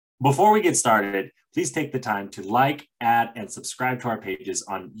Before we get started, please take the time to like, add, and subscribe to our pages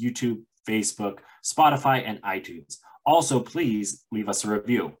on YouTube, Facebook, Spotify, and iTunes. Also, please leave us a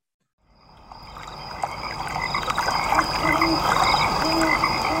review.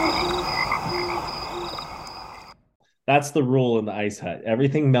 That's the rule in the ice hut.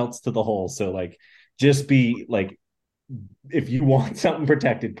 Everything melts to the hole. So just be like, if you want something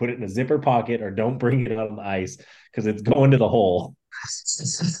protected, put it in a zipper pocket or don't bring it on the ice because it's going to the hole.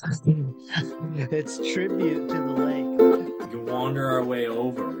 It's tribute to the lake. We can wander our way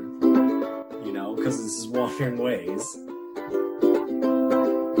over, because this is Wandering Ways.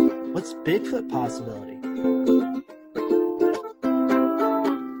 What's Bigfoot possibility?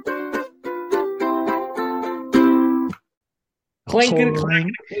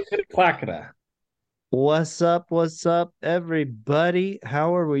 Clackada. What's up, everybody?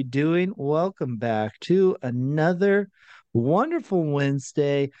 How are we doing? Welcome back to another wonderful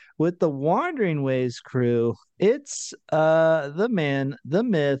Wednesday with the Wandering Ways crew. It's the man, the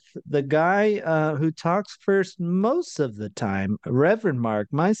myth, the guy who talks first most of the time, Reverend Mark,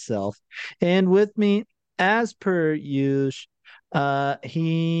 myself, and with me, as per usual,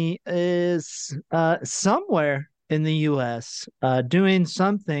 he is somewhere in the US doing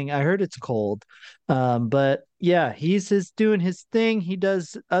something. I heard it's cold. But yeah, he's doing his thing. He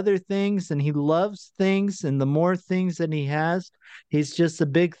does other things and he loves things. And the more things that he has, he's just a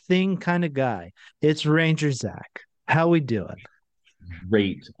big thing kind of guy. It's Ranger Zach. How we doing?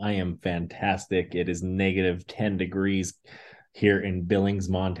 Great. I am fantastic. It is negative 10 degrees here in Billings,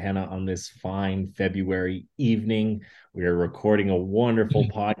 Montana on this fine February evening. We are recording a wonderful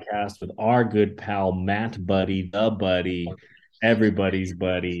podcast with our good pal, Matt Buddy, the buddy, everybody's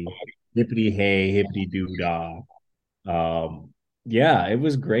buddy. Hippity hey, hippity doo dah. Yeah, it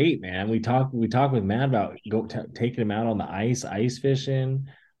was great, man. We talked with Matt about taking him out on the ice fishing,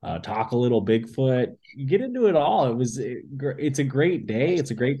 talk a little Bigfoot. You get into it all. It's a great day.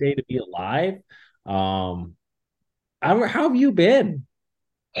 It's a great day to be alive. How have you been?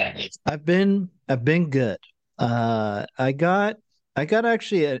 I've been good. I got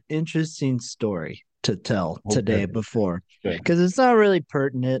actually an interesting story to tell Oh, today good, before good. because it's not really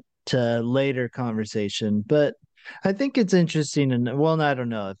pertinent to later conversation, but I think it's interesting. And well, I don't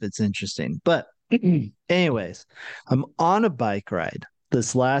know if it's interesting, but anyways, I'm on a bike ride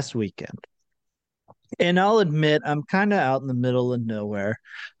this last weekend. And I'll admit, I'm kind of out in the middle of nowhere.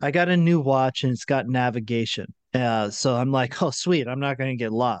 I got a new watch and it's got navigation. So I'm like, oh, sweet. I'm not going to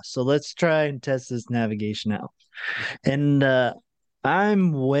get lost. So let's try and test this navigation out. And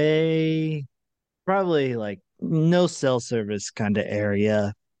I'm way probably like no cell service kind of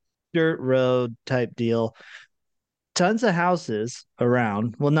area, dirt road type deal. Tons of houses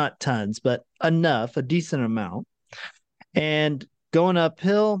around. Well, not tons, but enough, a decent amount. And going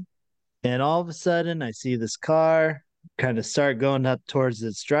uphill, and all of a sudden, I see this car kind of start going up towards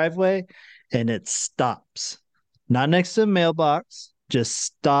its driveway and it stops. Not next to a mailbox, just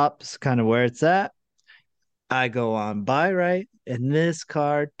stops kind of where it's at. I go on by, right? And this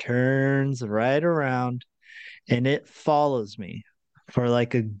car turns right around and it follows me for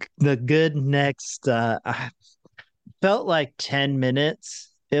like the good next I felt like 10 minutes.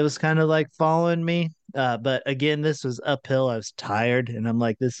 It was kind of like following me. But again, this was uphill. I was tired and I'm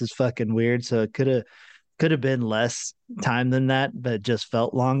like, this is fucking weird. So it could have been less time than that, but it just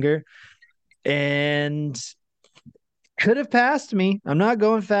felt longer. And could have passed me. I'm not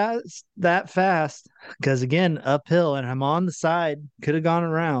going fast because again, uphill and I'm on the side. Could have gone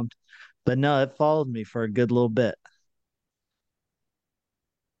around. But no, it followed me for a good little bit.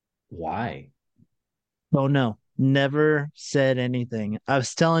 Why? Oh no. Never said anything. I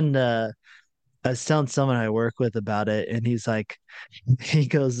was telling someone I work with about it, and he's like, he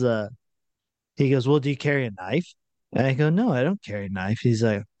goes, well, do you carry a knife? And I go, no, I don't carry a knife. He's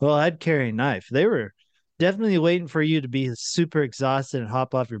like, well, I'd carry a knife. They were definitely waiting for you to be super exhausted and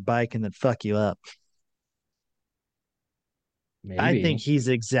hop off your bike and then fuck you up. I Maybe. think he's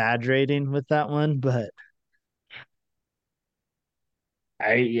exaggerating with that one, but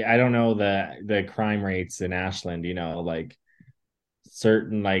I don't know the crime rates in Ashland, like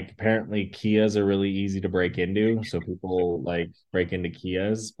certain apparently Kias are really easy to break into. So people like break into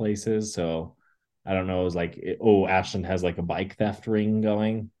Kias places. So I don't know, oh, Ashland has like a bike theft ring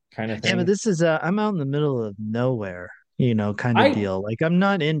going kind of yeah, but thing. this is I'm out in the middle of nowhere, kind of I deal. Like I'm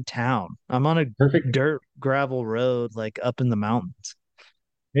not in town. I'm on a perfect. dirt gravel road, like up in the mountains.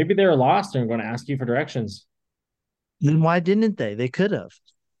 Maybe they're lost and going to ask you for directions. Then why didn't they? They could have.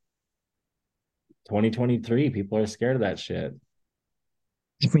 2023, people are scared of that shit.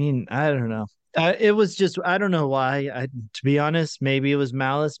 I mean, I don't know. It was just I don't know why. To be honest, maybe it was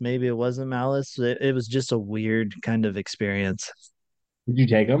malice, maybe it wasn't malice. It was just a weird kind of experience. Did you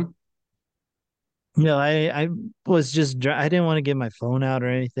take them? No, I was just I didn't want to get my phone out or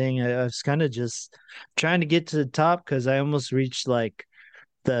anything. I was kind of just trying to get to the top because I almost reached like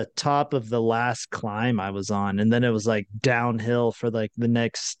the top of the last climb I was on, and then it was like downhill for like the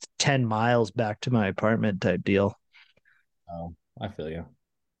next 10 miles back to my apartment type deal. Oh, I feel you.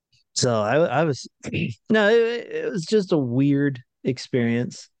 So I was no, it was just a weird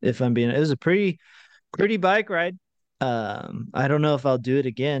experience. If I'm being, it was a pretty bike ride. I don't know if I'll do it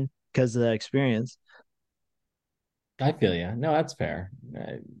again because of that experience. I feel you. No, that's fair.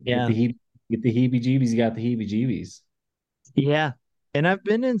 Get Yeah, the get the heebie-jeebies. You got the heebie-jeebies. yeah. And I've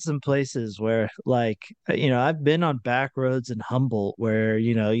been in some places where, like, I've been on back roads in Humboldt where,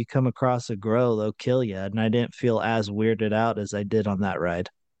 you come across a grow, they'll kill you. And I didn't feel as weirded out as I did on that ride.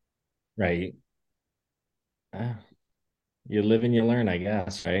 Right. Ah, you live and you learn, I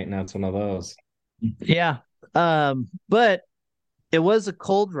guess, right? And that's one of those. Yeah. But it was a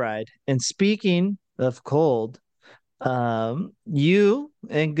cold ride. And speaking of cold, you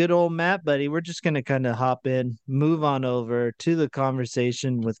and good old Matt Buddy, we're just gonna kind of hop in, move on over to the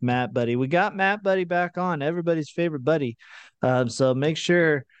conversation with Matt Buddy. We got Matt Buddy back on, everybody's favorite buddy. So make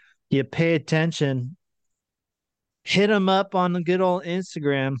sure you pay attention. Hit him up on the good old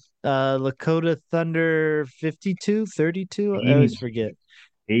Instagram, Lakota Thunder 52, 32. I always 82. forget.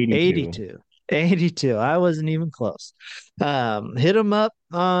 82. 82. 82. I wasn't even close. Hit him up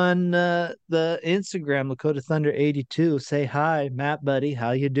on the Instagram, Lakota Thunder 82. Say hi, Matt Buddy.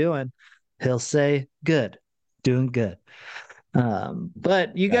 How you doing? He'll say good, doing good.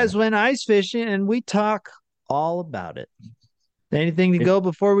 But you Yeah. guys went ice fishing and we talk all about it. Anything to It, go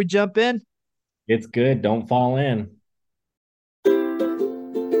before we jump in? it's good. Don't fall in.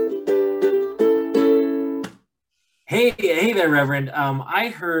 Hey there, Reverend. I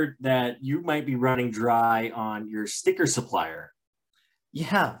heard that you might be running dry on your sticker supplier.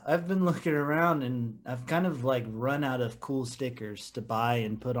 Yeah, I've been looking around and I've kind of like run out of cool stickers to buy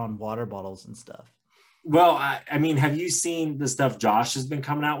and put on water bottles and stuff. Well, I mean, have you seen the stuff Josh has been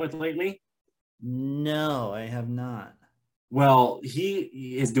coming out with lately? No, I have not. Well,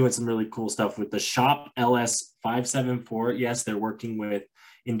 he is doing some really cool stuff with the Shop LS 574. Yes, they're working with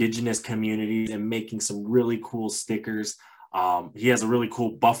indigenous communities and making some really cool stickers. He has a really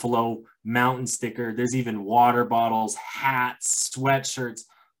cool Buffalo Mountain sticker. There's even water bottles, hats, sweatshirts,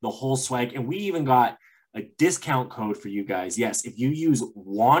 the whole swag. And we even got a discount code for you guys. Yes, if you use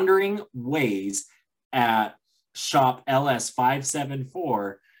Wandering Ways at Shop LS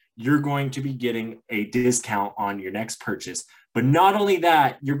 574, you're going to be getting a discount on your next purchase. But not only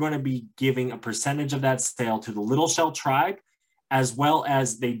that, you're going to be giving a percentage of that sale to the Little Shell Tribe, as well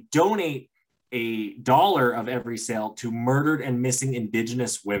as they donate $1 of every sale to murdered and missing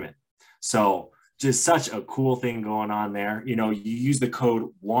Indigenous women. So just such a cool thing going on there. You use the code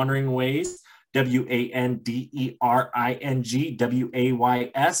Wandering Ways, WANDERING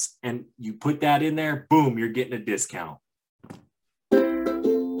and you put that in there, boom, you're getting a discount.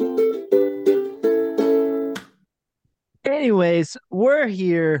 Anyways, we're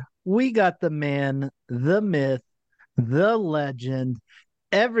here. We got the man, the myth, the legend,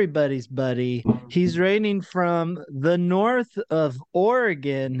 everybody's buddy. He's reigning from the north of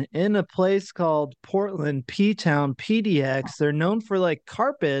Oregon in a place called Portland, P-Town, PDX. They're known for like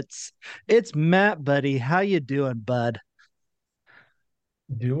carpets. It's Matt, buddy. How you doing, bud?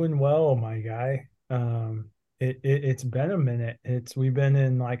 Doing well, my guy. It's been a minute. We've been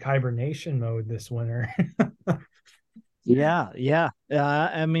in like hibernation mode this winter. Yeah, yeah.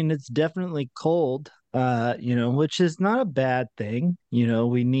 I mean, it's definitely cold, which is not a bad thing.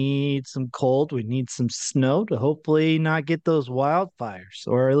 We need some cold, we need some snow to hopefully not get those wildfires,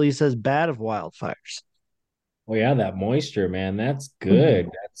 or at least as bad of wildfires. Well, yeah, that moisture, man, that's good.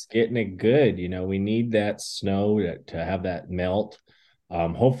 That's getting it good. We need that snow to have that melt.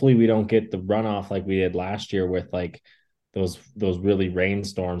 Hopefully we don't get the runoff like we did last year with like those really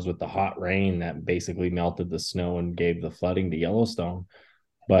rainstorms with the hot rain that basically melted the snow and gave the flooding to Yellowstone.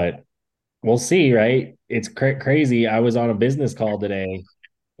 But we'll see, right? It's crazy. I was on a business call today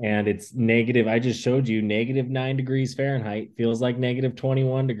and it's negative. I just showed you -9 degrees Fahrenheit. Feels like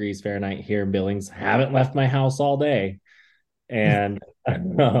 -21 degrees Fahrenheit here in Billings. Haven't left my house all day. And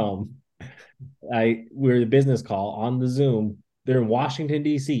we're the business call on the Zoom. They're in Washington,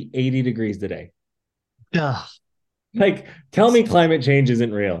 D.C., 80 degrees today. Ugh. Like, tell me climate change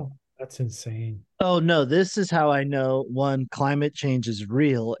isn't real. That's insane. Oh no, this is how I know one, climate change is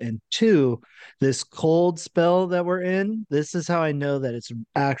real, and two, this cold spell that we're in, this is how I know that it's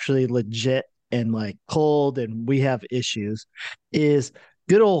actually legit and like cold and we have issues is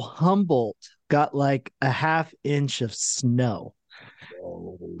good old Humboldt got like a half inch of snow.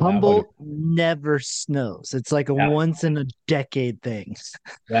 Oh, Humboldt never snows. It's like a Yeah. once in a decade thing.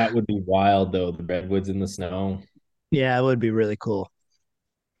 that would be wild though. The redwoods in the snow. Yeah, it would be really cool.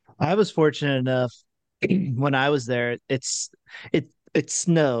 I was fortunate enough when I was there, it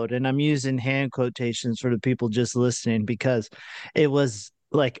snowed, and I'm using hand quotations for the people just listening because it was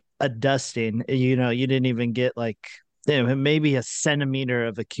like a dusting. You didn't even get like maybe a centimeter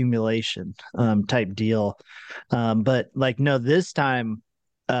of accumulation type deal. But like no, this time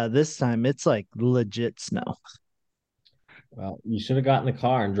it's like legit snow. Well, you should have got in the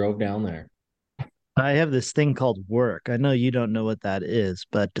car and drove down there. I have this thing called work. I know you don't know what that is,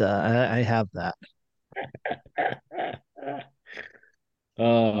 but I have that.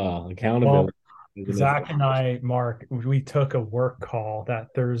 Oh, Well, accountability. Isn't Zach it? and I, Mark, we took a work call that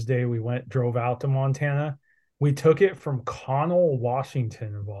Thursday. We drove out to Montana. We took it from Connell,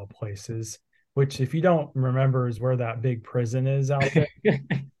 Washington, of all places, which, if you don't remember, is where that big prison is out there.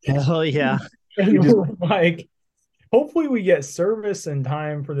 Oh yeah. And we're like, hopefully we get service in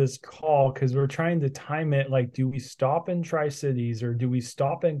time for this call because we're trying to time it. Like, do we stop in Tri-Cities or do we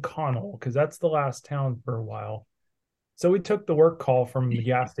stop in Connell? Because that's the last town for a while. So we took the work call from the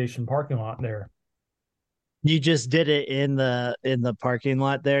gas station parking lot there. You just did it in the parking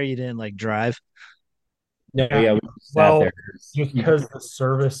lot there. You didn't like drive. No, yeah, we sat Well, there. just because the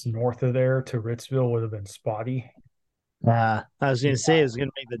service north of there to Ritzville would have been spotty. I was gonna say it was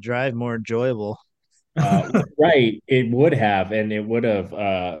gonna make the drive more enjoyable. Right, it would have, and it would have,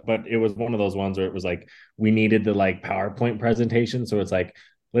 but it was one of those ones where it was like we needed the like PowerPoint presentation. So it's like,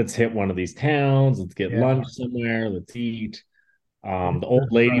 let's hit one of these towns, let's get Yeah. lunch somewhere, let's eat. The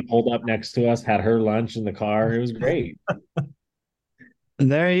old lady pulled up next to us, had her lunch in the car. It was great.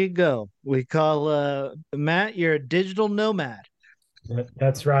 There you go. We call Matt, you're a digital nomad.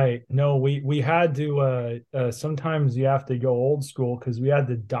 That's right. No, we had to sometimes you have to go old school because we had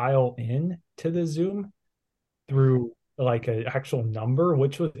to dial in to the Zoom through like an actual number,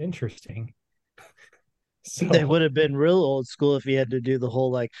 which was interesting. So They would have been real old school if he had to do the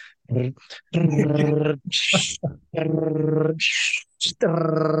whole like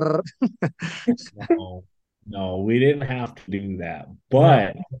No, no, we didn't have to do that,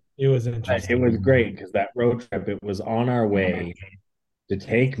 but it was it interesting. was great because that road trip, it was on our way to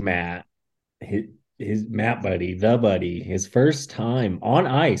take Matt, his Matt buddy, the buddy, his first time on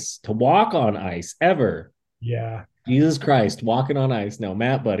ice, to walk on ice ever. Yeah. Jesus Christ, walking on ice. No,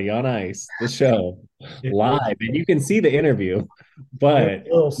 Matt buddy on ice, the show It was live, and you can see the interview, but a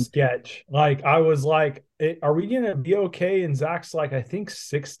little sketch. Like I was like, are we gonna be okay? And Zach's like, I think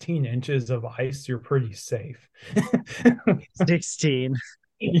 16 inches of ice, you're pretty safe. 16.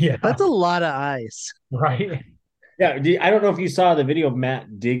 Yeah, That's a lot of ice. right. yeah, I don't know if you saw the video of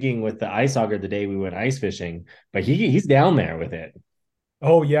Matt digging with the ice auger the day we went ice fishing, but he's down there with it.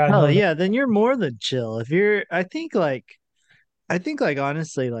 Oh yeah, Oh no, yeah, then you're more than chill. If you're I think like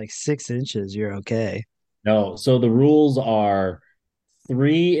honestly like 6 inches, you're okay. No, so the rules are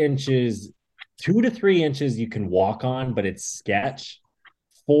 3 inches, 2 to 3 inches you can walk on, but it's sketch.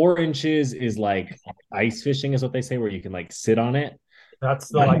 4 inches is like ice fishing, is what they say, where you can like sit on it. that's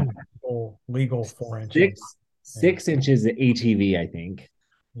the like legal 4 inches. Six inches is ATV, I think.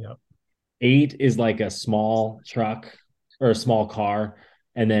 Yep. 8 is like a small truck or a small car.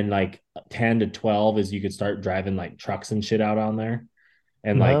 And then like 10 to 12 is you could start driving like trucks and shit out on there.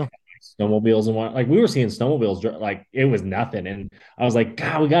 And No. like snowmobiles and what, like we were seeing snowmobiles, like it was nothing. And I was like,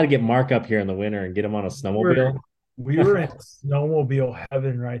 God, we got to get Mark up here in the winter and get him on a snowmobile. We were in snowmobile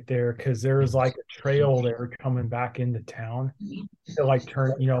heaven right there because there was like a trail there coming back into town to like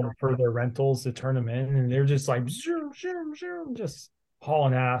turn, for their rentals to turn them in, and they're just like zoom, zoom, zoom, just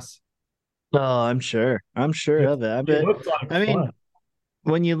hauling ass. Oh, I'm sure. I'm sure of it. I It bet. looked like I mean, fun.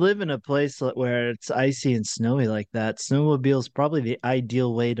 when you live in a place where it's icy and snowy like that, snowmobile is probably the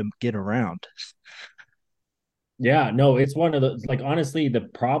ideal way to get around. Yeah, no, it's one of the, like, honestly, the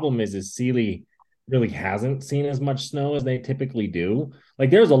problem is Sealy really hasn't seen as much snow as they typically do. Like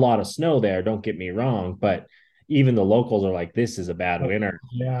there's a lot of snow there, don't get me wrong, but even the locals are like, this is a bad winter.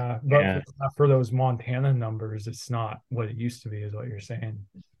 Yeah, but Yeah. for those Montana numbers, it's not what it used to be, is what you're saying.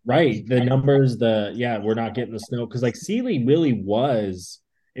 Right. The numbers, we're not getting the snow because like Sealy really was,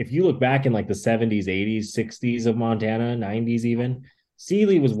 if you look back in like the 70s, 80s, 60s of Montana, 90s even,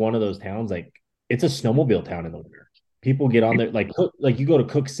 Sealy was one of those towns, like it's a snowmobile town in the winter. People get on there, like you go to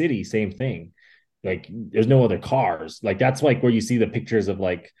Cook City, same thing. Like there's no other cars. Like that's like where you see the pictures of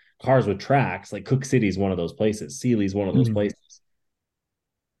like cars with tracks. Like Cook City is one of those places. Sealy's one of those places.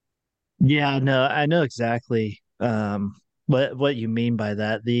 Yeah, no, I know exactly what you mean by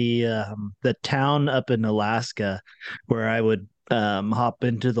that. The town up in Alaska where I would hop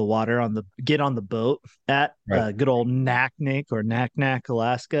into the water on the get on the boat at Right. good old Naknek or Naknak,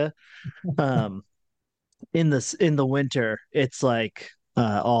 Alaska. Um in the winter, it's like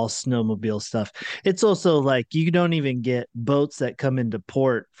all snowmobile stuff. It's also like you don't even get boats that come into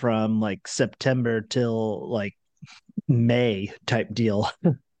port from like September till like May type deal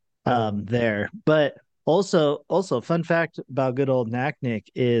Oh, there. But also fun fact about good old Naknek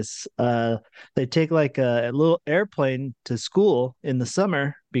is they take like a little airplane to school in the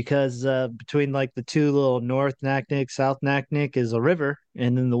summer because between like the two little North Naknek, South Naknek is a river,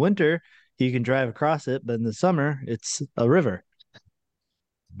 and in the winter you can drive across it, but in the summer it's a river.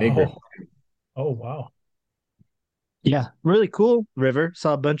 Bigger. oh, oh, wow. Yeah, really cool river.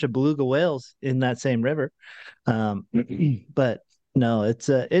 Saw a bunch of beluga whales in that same river. But no, it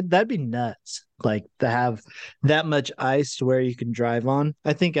that'd be nuts. Like to have that much ice to where you can drive on.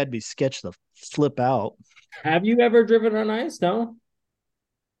 I think I'd be sketched the flip out. Have you ever driven on ice? No?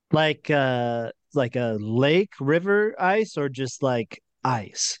 Like a lake, river ice, or just like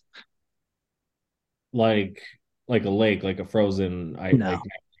ice. Like like a lake, like a frozen ice, No. like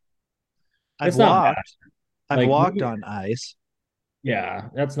I've it's not bad. walked. I've Like walked me, on ice. yeah,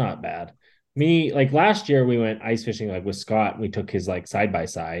 that's not bad. Me, like last year we went ice fishing like with Scott. We took his like side by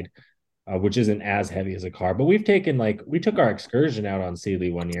side, which isn't as heavy as a car, but we've taken like we took our excursion out on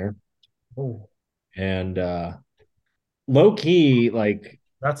Sealy one year, Oh, and low key, like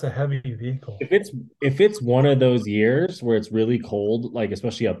that's a heavy vehicle. if it's one of those years where it's really cold, like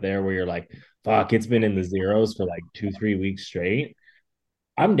especially up there where you're like, fuck, it's been in the zeros for like 2 3 weeks straight.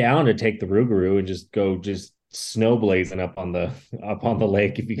 I'm down to take the Rougarou and just go just snow blazing up on the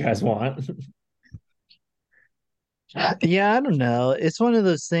lake if you guys want. Yeah, I don't know. It's one of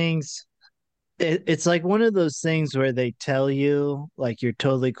those things. It's like one of those things where they tell you like you're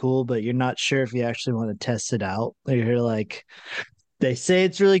totally cool, but you're not sure if you actually want to test it out. You're like, they say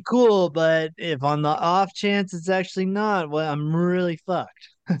it's really cool, but if on the off chance it's actually not, well, I'm really fucked.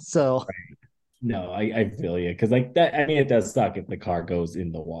 So No, I feel you because like that. I mean, it does suck if the car goes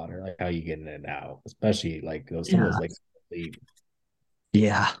in the water. Like how you getting it out, especially like those some of yeah, those like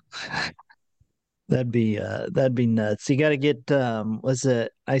yeah, that'd be nuts. You got to get what's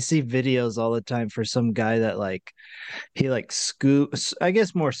it? I see videos all the time for some guy that like he like I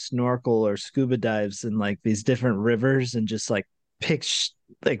guess more snorkel or scuba dives in like these different rivers and just like picks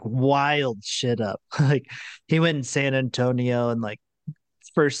like wild shit up. Like he went in San Antonio and like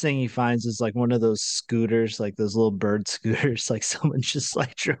first thing he finds is like one of those scooters, like those little bird scooters, like someone just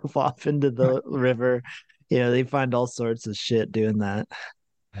like drove off into the river. You know, they find all sorts of shit doing that.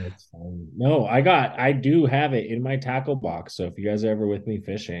 That's fine. No, I do have it in my tackle box. So if you guys are ever with me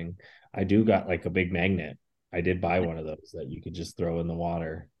fishing, I do got like a big magnet. I did buy one of those that you could just throw in the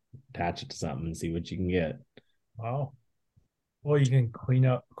water, attach it to something and see what you can get. Wow. Well, you can clean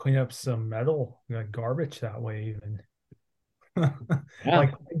up some metal, like garbage that way even. Yeah,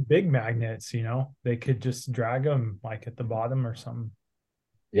 Like big magnets, they could just drag them like at the bottom or something.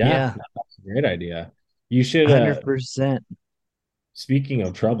 yeah, Yeah, that's a great idea. You should 100%. speaking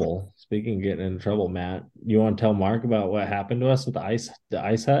of trouble, speaking of getting in trouble, Matt, you want to tell Mark about what happened to us with the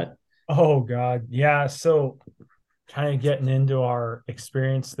ice hut? Oh God. Yeah. So kind of getting into our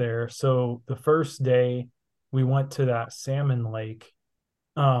experience there. So the first day we went to that salmon lake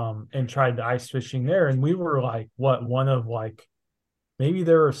and tried the ice fishing there. And we were like, what, one of like maybe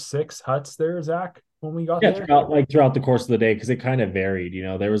there were 6 huts there, Zach, when we got Yeah, there. throughout the course of the day, because it kind of varied.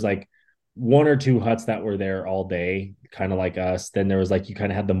 There was like one or two huts that were there all day, kind of like us. Then there was like you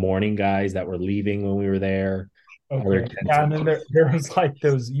kind of had the morning guys that were leaving when we were there. Other Okay. tents. Yeah, and then there was like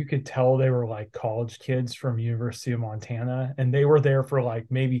those, you could tell they were like college kids from University of Montana, and they were there for like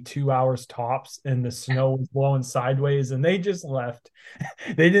maybe 2 hours tops, and the snow was blowing sideways, and they just left.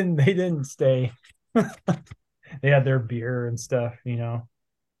 They didn't stay. They had their beer and stuff. No,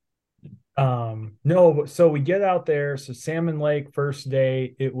 but so we get out there. So Salmon Lake, first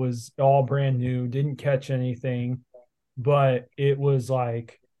day, it was all brand new, didn't catch anything, but it was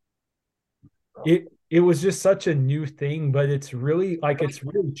like it was just such a new thing, but it's really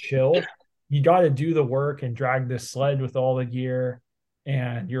chill. You got to do the work and drag this sled with all the gear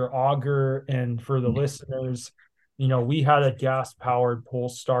and your auger. And for the listeners, we had a gas powered pull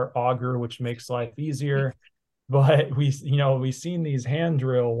start auger, which makes life easier. But we seen these hand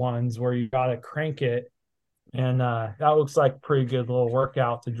drill ones where you got to crank it, and that looks like a pretty good little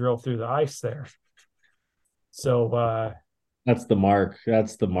workout to drill through the ice there. So That's the mark.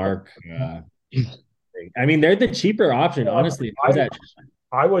 That's the mark. I mean, they're the cheaper option, honestly. I was I at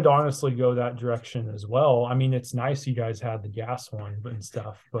I would honestly go that direction as well. I mean, it's nice you guys had the gas one and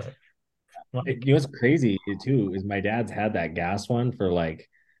stuff, but like, You know what's crazy too is my dad's had that gas one for like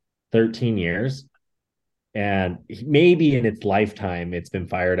 13 years. And maybe in its lifetime, it's been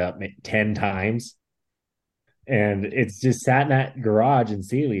fired up 10 times. And it's just sat in that garage in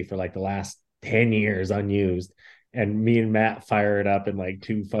Sealy for like the last 10 years unused. And me and Matt fire it up in like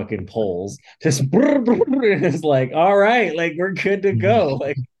 2 fucking poles. Just brr, brr, and it's like, all right, like we're good to go.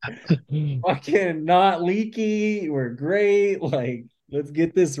 Like fucking not leaky. We're great. Like, let's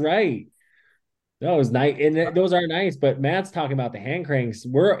get this right. That was nice, and those are nice. But Matt's talking about the hand cranks.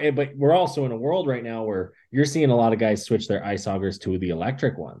 But we're also in a world right now where you're seeing a lot of guys switch their ice augers to the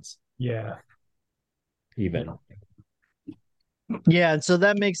electric ones. yeah. Even Yeah, and so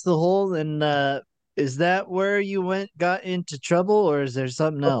that makes the hole. And is that where you got into trouble, or is there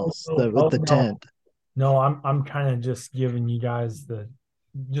something else with the tent? No, I'm kind of just giving you guys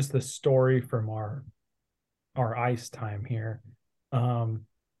the story from our ice time here.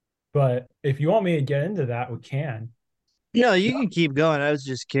 But if you want me to get into that, we can. No, you can keep going. I was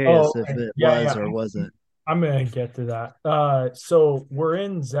just curious if it was or wasn't. I'm gonna get to that. So we're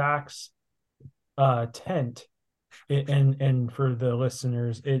in Zach's tent, and for the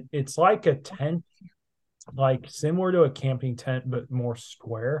listeners, it's like a tent, like similar to a camping tent, but more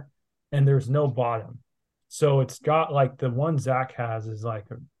square, and there's no bottom. So it's got like the one Zach has is like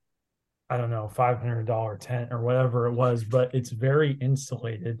I don't know, $500 tent or whatever it was, but it's very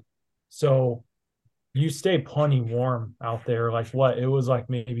insulated. So you stay plenty warm out there. Like what? It was like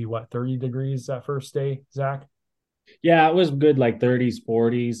maybe 30 degrees that first day, Zach? yeah, it was good, like 30s,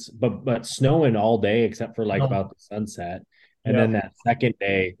 40s, but snowing all day except for like about the sunset. And then that second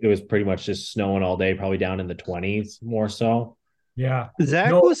day, it was pretty much just snowing all day, probably down in the 20s more so. Yeah.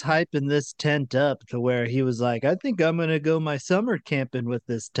 Zach was hyping this tent up to where he was like, I think I'm gonna go my summer camping with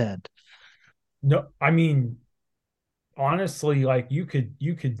this tent. No, I mean, honestly, like you could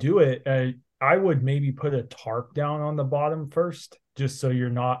do it. I would maybe put a tarp down on the bottom first, just so you're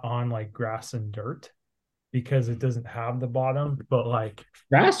not on like grass and dirt, because it doesn't have the bottom. But like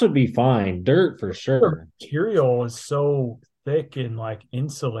Grass would be fine, dirt for sure. The material is so thick and like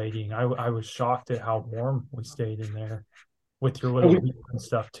insulating. I was shocked at how warm we stayed in there with your little heater and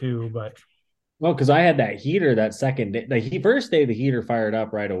stuff too. But well, because I had that heater that second day. The first day, the heater fired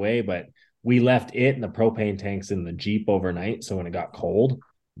up right away, but we left it and the propane tanks in the Jeep overnight. So when it got cold,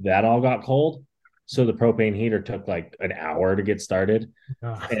 that all got cold. So the propane heater took like an hour to get started.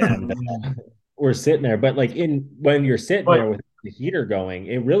 And we're sitting there. But like when you're sitting there with the heater going,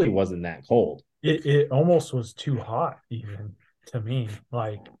 it really wasn't that cold. It almost was too hot even to me.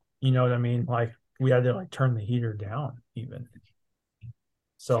 Like, you know what I mean? Like we had to like turn the heater down even.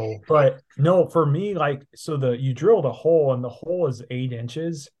 So, but no, for me, like, so you drilled a hole and the hole is 8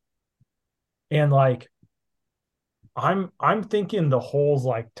 inches. And like, I'm thinking the hole's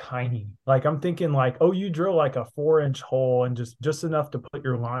like tiny. Like I'm thinking like, oh, you drill like a 4-inch hole and just enough to put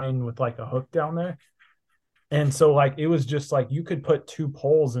your line with like a hook down there. And so like, it was just like, you could put 2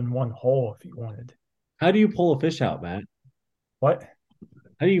 poles in one hole if you wanted. How do you pull a fish out, Matt? What?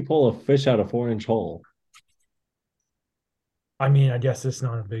 How do you pull a fish out a 4-inch hole? I mean, I guess it's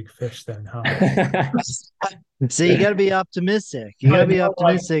not a big fish then, huh? So you got to be optimistic. You got to be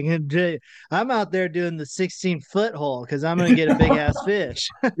optimistic. I'm out there doing the 16-foot hole because I'm going to get a big ass fish.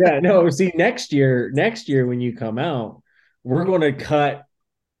 Yeah, no. See, next year when you come out, I'm going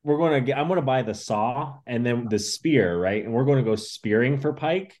to buy the saw and then the spear, right? And we're going to go spearing for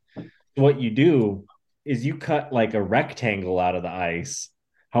pike. What you do is you cut like a rectangle out of the ice,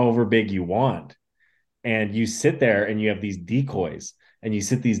 however big you want. And you sit there and you have these decoys and you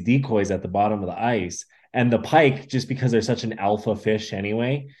sit these decoys at the bottom of the ice, and the pike, just because they're such an alpha fish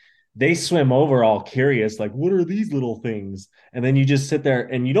anyway, they swim over all curious, like, what are these little things? And then you just sit there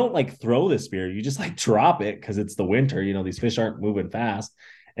and you don't like throw the spear. You just like drop it because it's the winter, these fish aren't moving fast,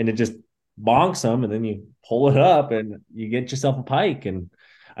 and it just bonks them. And then you pull it up and you get yourself a pike. And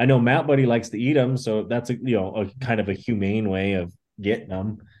I know Matt Buddy likes to eat them. So that's a kind of a humane way of getting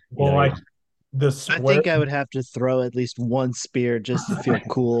them. Well, like, I think I would have to throw at least one spear just to feel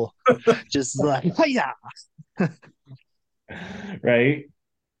cool. Just like, yeah. Right.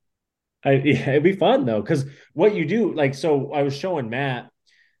 It'd be fun though, because what you do, like, so I was showing Matt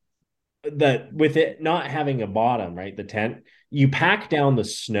that with it not having a bottom, right, the tent, you pack down the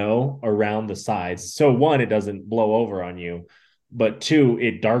snow around the sides. So one, it doesn't blow over on you, but 2,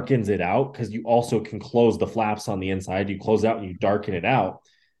 it darkens it out because you also can close the flaps on the inside. You close out and you darken it out.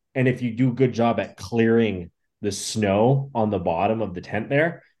 And if you do a good job at clearing the snow on the bottom of the tent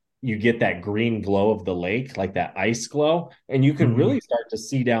there, you get that green glow of the lake, like that ice glow, and you can really start to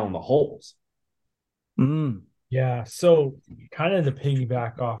see down the holes. Mm. Yeah. So kind of to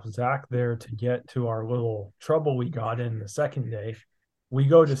piggyback off Zach there to get to our little trouble we got in the second day, we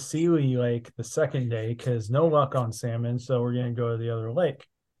go to Sealy Lake the second day because no luck on salmon. So we're going to go to the other lake.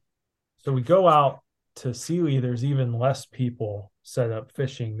 So we go out to Sealy. There's even less people set up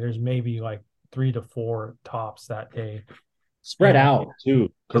fishing. There's maybe like 3 to 4 tops that day. Spread Yeah. out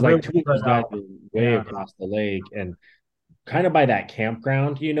too, because Really like two of those spread guys out. are way Yeah. across the lake and kind of by that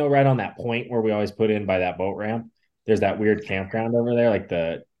campground, right on that point where we always put in by that boat ramp. There's that weird campground over there, like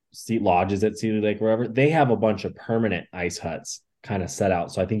the seat lodges at Sealy Lake, wherever. They have a bunch of permanent ice huts kind of set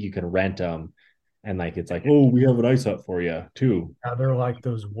out. So I think you can rent them. And like it's like, oh, we have an ice hut for you too. Yeah, they're like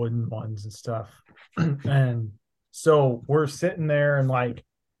those wooden ones and stuff. And so we're sitting there and like,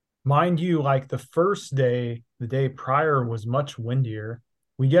 mind you, like the first day, the day prior was much windier.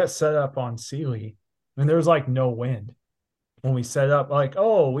 We get set up on Sealy and there's like no wind. When we set up, like,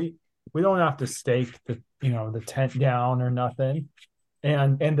 oh, we don't have to stake the tent down or nothing.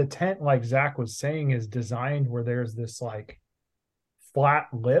 And the tent, like Zach was saying, is designed where there's this like flat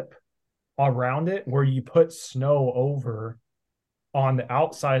lip around it where you put snow over on the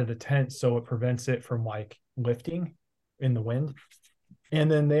outside of the tent so it prevents it from like lifting in the wind.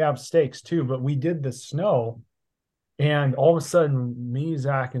 And then they have stakes too, but we did the snow and all of a sudden me,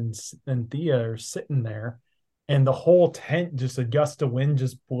 Zach, and Thea are sitting there and the whole tent, just a gust of wind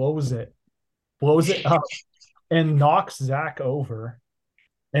just blows it up and knocks Zach over.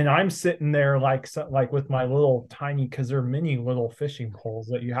 And I'm sitting there like with my little tiny, because they're mini little fishing poles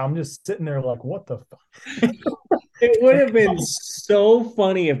that you have. I'm just sitting there like, what the fuck? It would have been so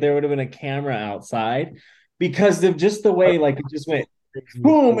funny if there would have been a camera outside because of just the way like it just went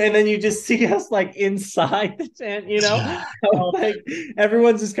boom, and then you just see us like inside the tent, like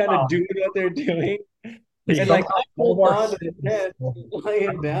everyone's just kind of doing what they're doing. And like I hold on to the tent,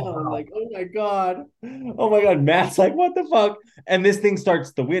 laying down, like, oh my god, Matt's like, what the fuck? And this thing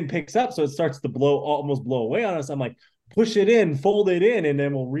starts, the wind picks up, so it starts to almost blow away on us. I'm like, push it in, fold it in, and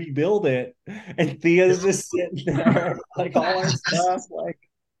then we'll rebuild it. And Thea's just sitting there, like all our stuff, like,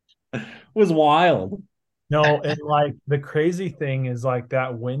 it was wild. No, and like the crazy thing is like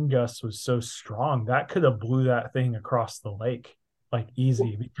that wind gust was so strong that could have blew that thing across the lake like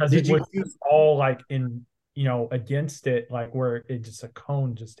easy because it was just all like in against it, like where it just a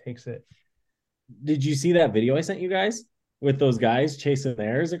cone just takes it. Did you see that video I sent you guys with those guys chasing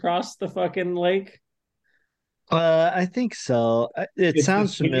theirs across the fucking lake? I think so. It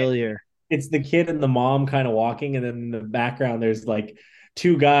sounds familiar. It's the kid and the mom kind of walking, and then in the background there's like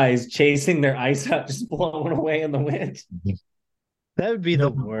 2 guys chasing their ice hut just blowing away in the wind. That would be the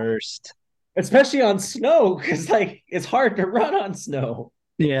worst. Especially on snow, because like it's hard to run on snow.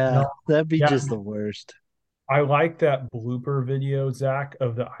 Yeah, that'd be just the worst. I like that blooper video, Zach,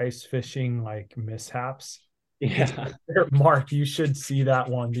 of the ice fishing like mishaps. Yeah. Mark, you should see that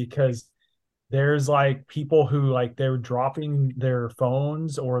one because there's like people who like they're dropping their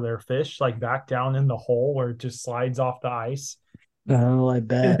phones or their fish like back down in the hole where it just slides off the ice. Oh, I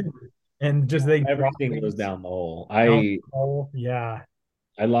bet. And just everything goes down the hole. Yeah.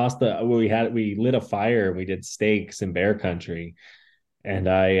 I lost we lit a fire and we did steaks in bear country. And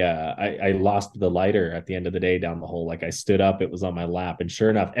I lost the lighter at the end of the day down the hole. Like I stood up, it was on my lap, and sure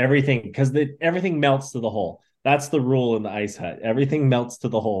enough, everything melts to the hole. That's the rule in the ice hut. Everything melts to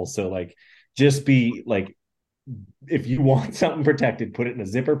the hole. So like, just be like, if you want something protected, put it in a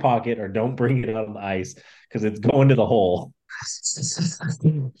zipper pocket or don't bring it out on the ice because it's going to the hole.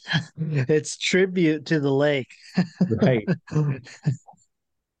 It's tribute to the lake. Right.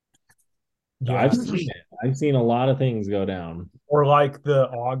 Yeah. I've seen it. I've seen a lot of things go down. Or like the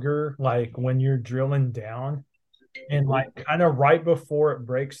auger, like when you're drilling down and like kind of right before it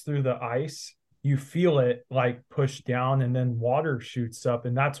breaks through the ice, you feel it like push down and then water shoots up.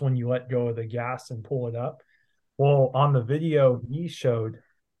 And that's when you let go of the gas and pull it up. Well, on the video he showed,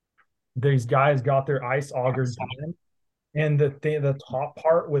 these guys got their ice auger done. And the top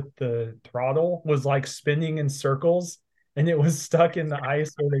part with the throttle was like spinning in circles. And it was stuck in the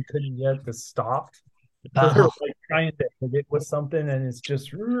ice where they couldn't get to stop. So they're like trying to hit it with something, and it's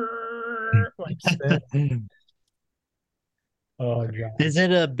just like spin. Oh god! Is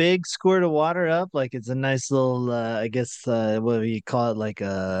it a big squirt of water up? Like it's a nice little, I guess, what do you call it? Like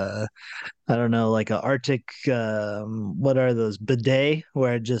I don't know, like a Arctic. What are those, bidet?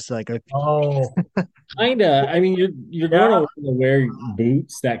 Where it just like kinda. I mean, you're going to wear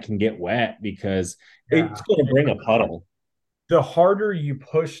boots that can get wet because it's going to bring a puddle. The harder you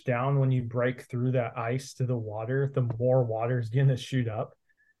push down when you break through that ice to the water, the more water is going to shoot up.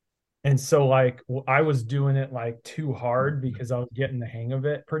 And so like I was doing it like too hard because I was getting the hang of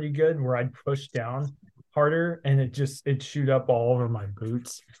it pretty good, where I'd push down harder and it'd shoot up all over my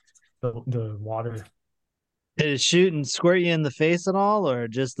boots, the water. Did it shoot and squirt you in the face at all, or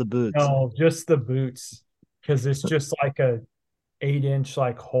just the boots? No, just the boots, because it's just like a 8-inch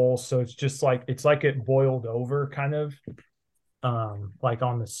like hole. So it's like it boiled over kind of like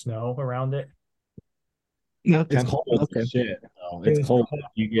on the snow around it. Okay. It's cold as Okay. shit. Though. It It's was cold. cold.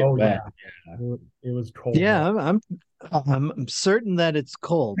 You get Oh wet. yeah. It was cold. Yeah, I'm certain that it's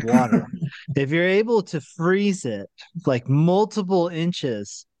cold water. If you're able to freeze it like multiple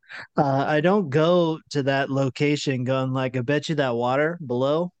inches, I don't go to that location going like, I bet you that water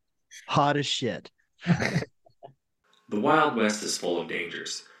below hot as shit. The Wild West is full of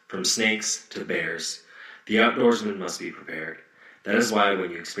dangers, from snakes to bears. The outdoorsman must be prepared. That is why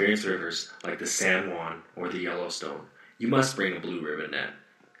when you experience rivers like the San Juan or the Yellowstone, you must bring a blue ribbon net.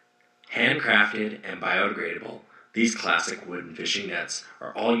 Handcrafted and biodegradable, these classic wooden fishing nets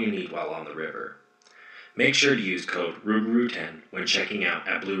are all you need while on the river. Make sure to use code RUGAROO10 when checking out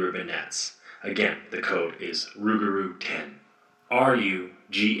at Blue Ribbon Nets. Again, the code is RUGAROO10.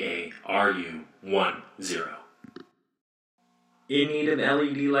 RUGARU10. In need of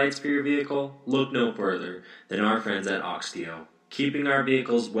LED lights for your vehicle? Look no further than our friends at Oxteo, keeping our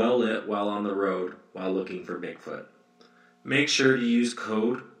vehicles well lit while on the road while looking for Bigfoot. Make sure to use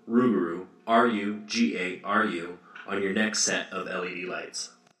code RUGARU, RUGARU, on your next set of LED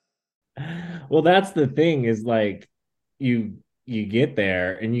lights. Well, that's the thing is like you get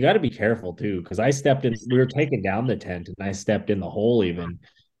there and you got to be careful too, because we were taking down the tent and I stepped in the hole even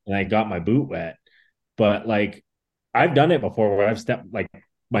and I got my boot wet. But like I've done it before where I've stepped like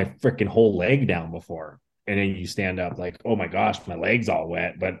my freaking whole leg down before. And then you stand up like, oh my gosh, my leg's all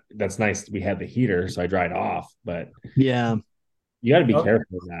wet. But that's nice. We had the heater, so I dried off. But Yeah. you got to be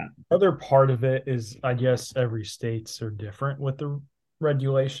careful of that. Other part of it is, I guess every states are different with the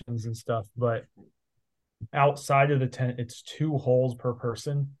regulations and stuff, but outside of the tent, it's 2 holes per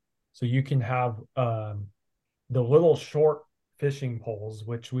person. So you can have the little short fishing poles,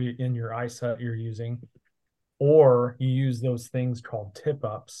 which in your ice hut you're using, or you use those things called tip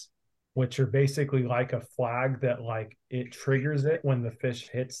ups, which are basically like a flag that like it triggers it when the fish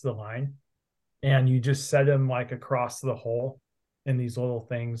hits the line, and you just set them like across the hole in these little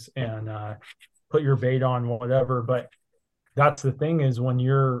things and put your bait on whatever. But that's the thing is when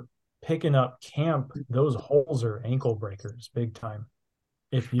you're picking up camp, those holes are ankle breakers big time.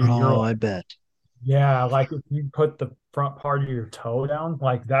 If I bet. Yeah, like if you put the front part of your toe down,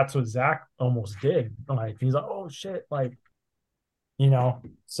 like that's what Zach almost did. Like he's like, oh shit, like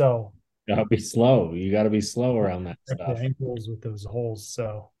so You got to be slow. You got to be slow around that the stuff. ankles with those holes.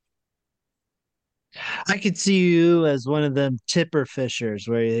 So I could see you as one of them tipper fishers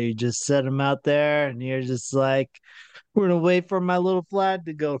where you just set them out there and you're just like, we're gonna wait for my little flag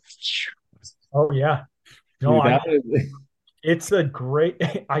to go. oh yeah. No, Dude, it's a great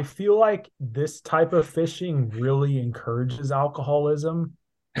I feel like this type of fishing really encourages alcoholism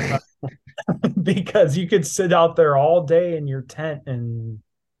because you could sit out there all day in your tent and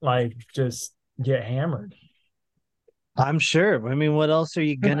like just get hammered. I'm sure. I mean, what else are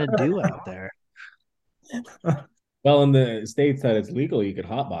you gonna do out there? well, in the states that it's legal, you could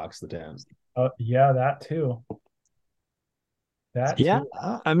hotbox the tent. Yeah, that too. Yeah,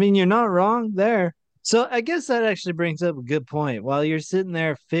 I mean, you're not wrong there. So I guess that actually brings up a good point. While you're sitting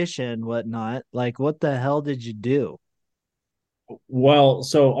there fishing, whatnot, like what the hell did you do? Well,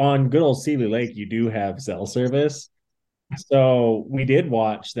 so on good old Seeley Lake, you do have cell service. So we did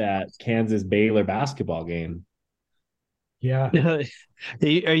watch that Kansas Baylor basketball game. Yeah. Are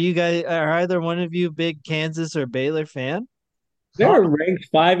either one of you a big Kansas or Baylor fan? They were ranked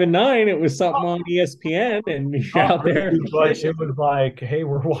 5 and 9. It was something on ESPN, and you're out there. But it was like, hey,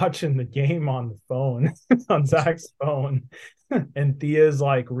 we're watching the game on the phone, on Zach's phone, and Thea's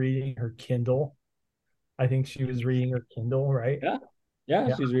like reading her Kindle. I think she was reading her Kindle, right? Yeah.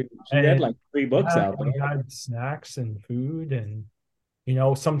 She had like 3 books out there. We had snacks and food, and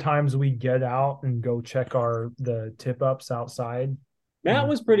sometimes we get out and go check the tip ups outside. That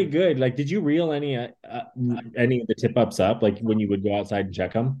was pretty good. Like, did you reel any of the tip ups up? Like when you would go outside and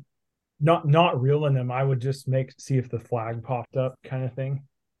check them? Not reeling them. I would just see if the flag popped up, kind of thing.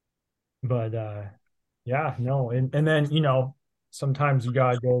 But yeah, no, and then sometimes you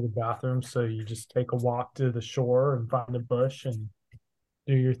gotta go to the bathroom, so you just take a walk to the shore and find a bush and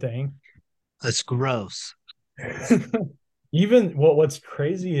do your thing. That's gross. Even what's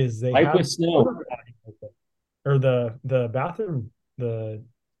crazy is they Wipe have with snow. or the bathroom, the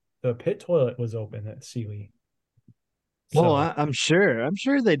pit toilet was open at Sealy. Well, So I'm sure. I'm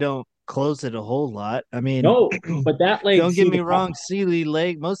sure they don't close it a whole lot. I mean, No, but that lake, don't get see, me wrong, Sealy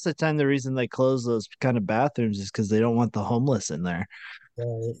Lake, most of the time the reason they close those kind of bathrooms is because they don't want the homeless in there.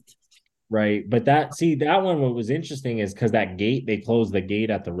 right. But that one, what was interesting is because that gate, they closed the gate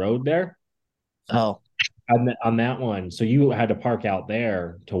at the road there Oh, on that one. So you had to park out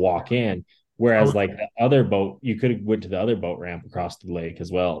there to walk in. Oh, Whereas like the other boat, you could have went to the other boat ramp across the lake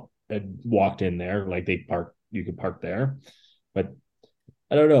as well and walked in there. Like you could park there. But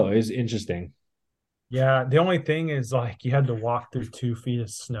I don't know. It's interesting. yeah, the only thing is like you had to walk through 2 feet of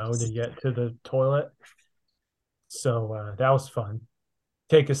snow to get to the toilet. So that was fun.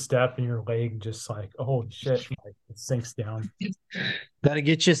 Take a step and your leg just like, oh shit, like it sinks down. got to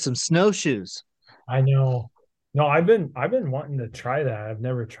get you some snowshoes. I know. No, I've been wanting to try that. I've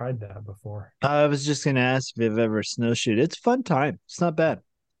never tried that before. I was just gonna ask if you've ever snowshoed. It's a fun time. It's not bad.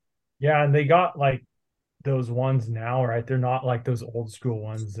 Yeah, and they got like those ones now, right? They're not like those old school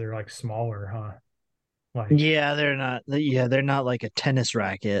ones. They're like smaller, huh? Like Yeah, they're not. Yeah, they're not like a tennis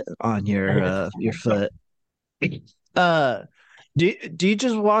racket on your foot. Uh, do you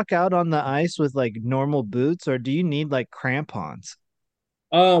just walk out on the ice with like normal boots, or do you need like crampons?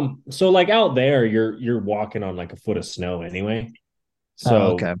 So like out there, you're walking on like a foot of snow anyway. Oh,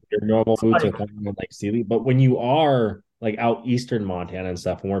 So okay. your normal boots are like, fine on like Sealy. But when you are like out eastern Montana and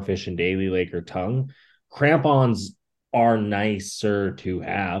stuff, when we're fishing Daily Lake or Tongue, crampons are nicer to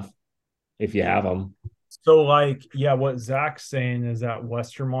have if you have them. so like yeah, what Zach's saying is that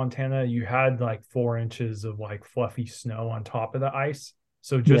Western Montana, you had like 4 inches of like fluffy snow on top of the ice.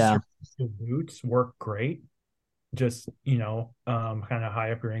 So just Yeah. your boots work great. Just, kind of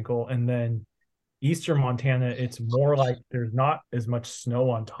high up your ankle. And then Eastern Montana, it's more like there's not as much snow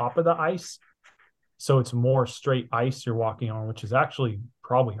on top of the ice. So it's more straight ice you're walking on, which is actually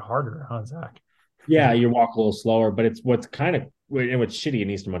probably harder, huh, Zach? Yeah, you walk a little slower, but it's what's kind of and what's shitty in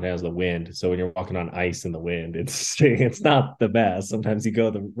eastern Montana is the wind. So when you're walking on ice in the wind, it's not the best. Sometimes you go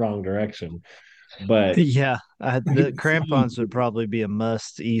the wrong direction. But Yeah, you the can see crampons would probably be a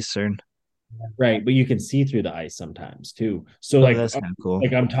must Eastern. right, but you can see through the ice sometimes too. So Oh, that's kind of cool.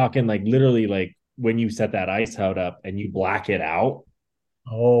 like I'm talking like literally like when you set that ice out up and you black it out,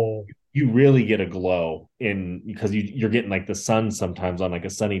 Oh, you really get a glow in because you're getting like the sun sometimes on like a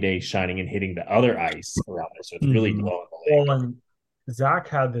sunny day shining and hitting the other ice around it. So it's really Mhm. glowing the lake. well, and Zach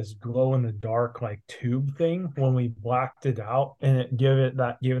had this glow in the dark like tube thing when we blacked it out, and it give it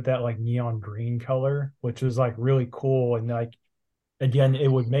that like neon green color, which was like really cool. And like again,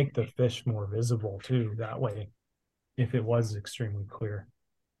 it would make the fish more visible too that way if it was extremely clear.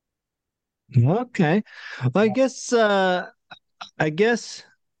 Okay. Well, I guess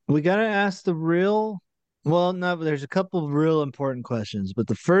we gotta ask the real well, no, but there's a couple of real important questions. But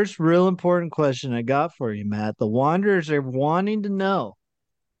the first real important question I got for you, Matt, the Wanderers are wanting to know,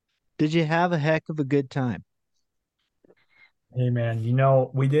 did you have a heck of a good time? Hey man,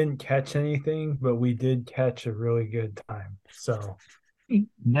 we didn't catch anything, but we did catch a really good time. So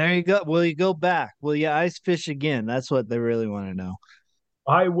There you go. Will you go back? Will you ice fish again? That's what they really want to know.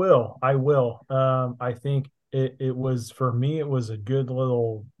 I will. I will. I think it was for me, it was a good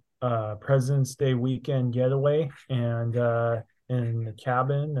little President's Day weekend getaway and in the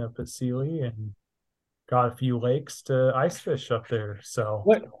cabin up at Sealy and got a few lakes to ice fish up there. So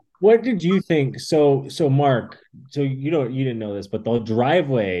What did you think? So Mark, so you didn't know this, but the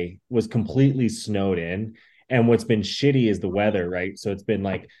driveway was completely snowed in, and what's been shitty is the weather, right? So it's been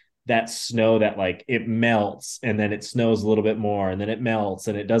like that snow that like it melts and then it snows a little bit more and then it melts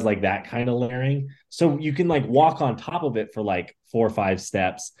and it does like that kind of layering. So you can like walk on top of it for like 4 or 5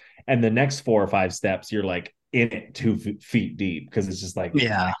 steps, and the next 4 or 5 steps you're like in it 2 feet deep because it's just like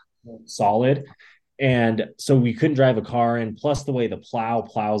Yeah. solid. And so we couldn't drive a car in. Plus, the way the plow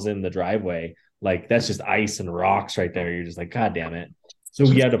plows in the driveway, like that's just ice and rocks right there. You're just like, God damn it. So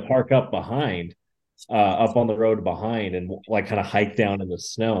we had to park up behind, up on the road behind, and like kind of hike down in the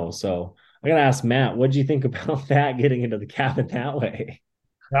snow. So I gotta ask Matt, what did you think about that getting into the cabin that way?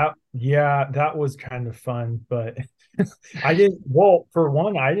 that was kind of fun, but I didn't, well, for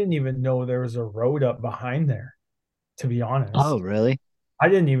one, I didn't even know there was a road up behind there, to be Oh, honest. really? I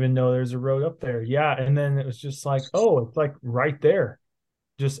didn't even know there's a road up there. Yeah. And then it was just like, oh, it's like right there,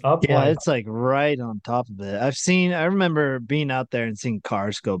 just up Yeah, like, it's like right on top of it. I remember being out there and seeing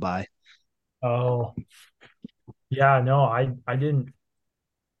cars go by. oh, yeah, no, I didn't.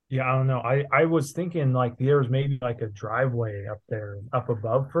 Yeah, I don't know. I was thinking like there was maybe like a driveway up there, up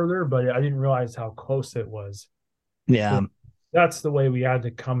above further, but I didn't realize how close it was. Yeah. So that's the way we had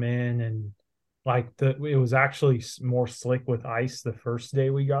to come in, and like it was actually more slick with ice the first day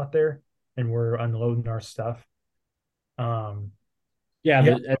we got there, and we're unloading our stuff. Yeah,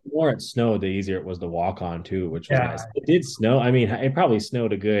 Yeah. the more it snowed, the easier it was to walk on too, which was nice. Yeah, It did snow. I mean, it probably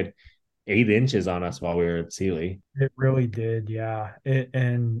snowed a good 8 inches on us while we were at Sealy. it really did. Yeah.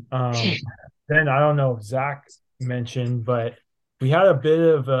 And then I don't know if Zach mentioned, but we had a bit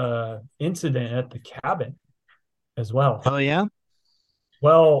of a incident at the cabin as well. Oh yeah.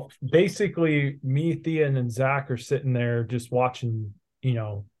 Well, basically, me, Thea, and Zach are sitting there just watching,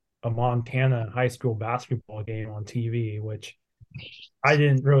 a Montana high school basketball game on TV, which I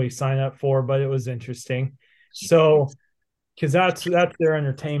didn't really sign up for, but it was interesting. So, because that's their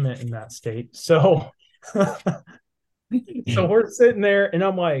entertainment in that state. So, so we're sitting there, and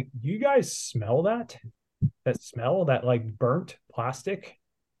I'm like, "Do you guys smell that? That smell, that like burnt plastic,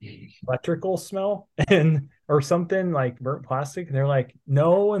 electrical smell, and or something like burnt plastic?" And they're like,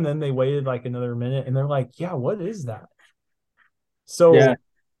 "No." And then they waited like another minute, and they're like, "Yeah, what is that?" So Yeah.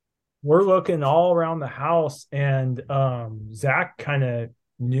 we're looking all around the house, and Zach kind of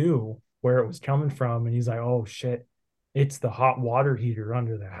knew where it was coming from, and he's like, "Oh shit, it's the hot water heater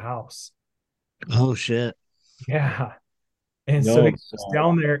under the house." Oh shit. Yeah. And so he No, goes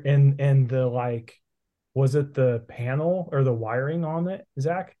down there, and the like, was it the panel or the wiring on it,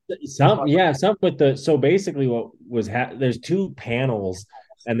 Zach? some with the so basically what was there's two panels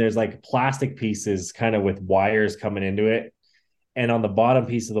and there's like plastic pieces kind of with wires coming into it. And on the bottom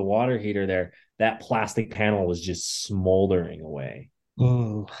piece of the water heater there, that plastic panel was just smoldering away.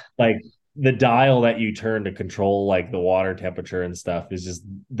 Oh. Like the dial that you turn to control like the water temperature and stuff is just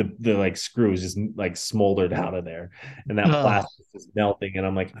the like screw is just like smoldered out of there. And that Oh. plastic is melting. And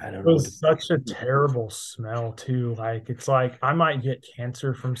I'm like, I don't It know what to was such a terrible smell too. Like it's like I might get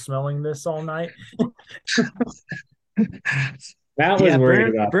cancer from smelling this all night. Matt was Yeah,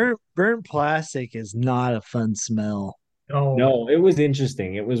 worried about. burnt plastic is not a fun smell. Oh, No, it was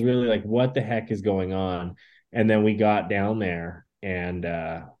interesting. It was really like, what the heck is going on? And then we got down there and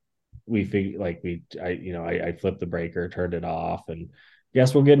we figured like I flipped the breaker, turned it off, and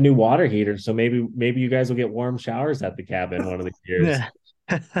guess we'll get a new water heater. So maybe you guys will get warm showers at the cabin one of the years.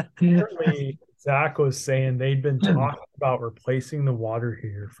 apparently Zach was saying they'd been talking about replacing the water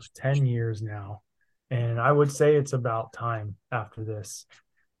heater for 10 years now. And I would say it's about time after this.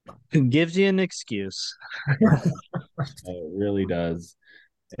 It gives you an excuse. It really does.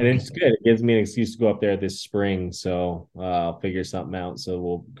 And it's good. It gives me an excuse to go up there this spring. So I'll figure something out. So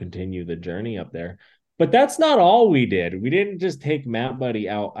we'll continue the journey up there. But that's not all we did. We didn't just take Matt Buddy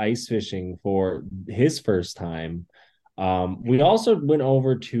out ice fishing for his first time. We also went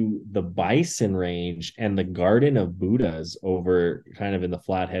over to the Bison Range and the Garden of Buddhas over kind of in the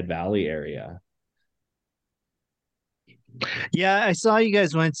Flathead Valley area. Yeah, I saw you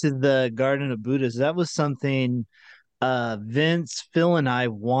guys went to the Garden of Buddhas. That was something Vince, Phil, and I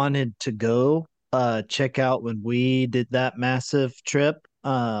wanted to go check out when we did that massive trip.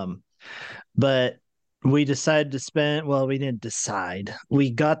 But we decided to spend, well, we didn't decide. We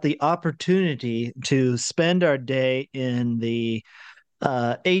got the opportunity to spend our day in the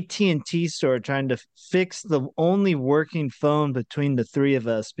AT&T store trying to fix the only working phone between the three of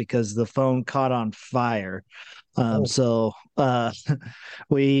us because the phone caught on fire. So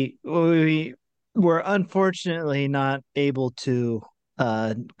we were unfortunately not able to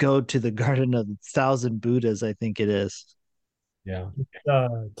go to the Garden of 1,000 Buddhas, I think it is. Yeah.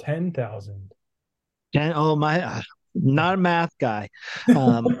 10,000. And oh my, not a math guy.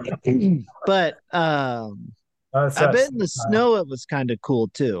 But I bet in the snow it was kind of cool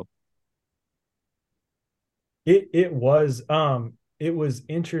too. It was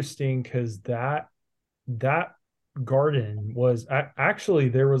interesting because that garden was actually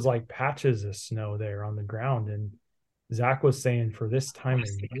there was like patches of snow there on the ground, and Zach was saying for this time of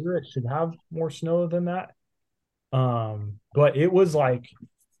year it should have more snow than that. But it was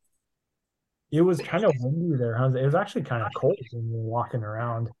kind of windy there. It was actually kind of cold when we were walking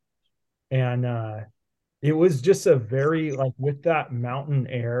around, and it was just a very like with that mountain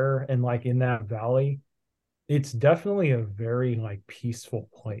air and like in that valley, it's definitely a very like peaceful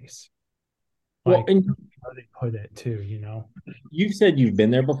place. Well, Like and how they put it too, you've said you've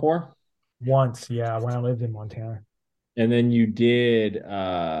been there before, Once, yeah, when I lived in Montana. and then you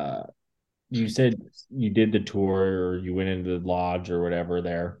said you did the tour or you went into the lodge or whatever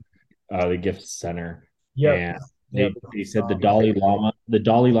there, the gift center, Yep. and Yep. they said the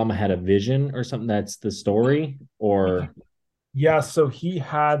Dalai Lama had a vision or something. That's the story, or Yeah, so he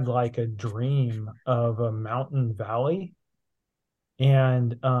had like a dream of a mountain valley,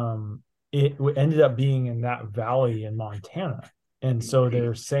 and it ended up being in that valley in Montana. And so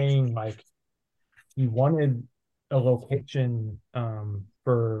they're saying like he wanted a location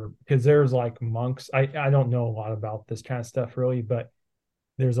for because there's like monks. I don't know a lot about this kind of stuff really, but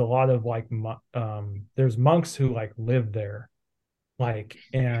there's a lot of like there's monks who like live there, like,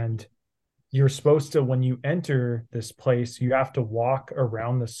 and you're supposed to, when you enter this place, you have to walk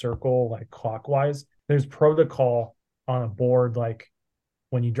around the circle like clockwise. There's protocol on a board, like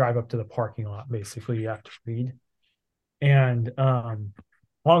when you drive up to the parking lot, basically you have to read. And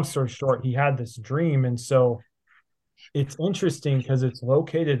long story short, he had this dream, and so it's interesting because it's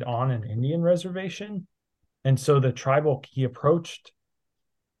located on an Indian reservation. And so the tribal, he approached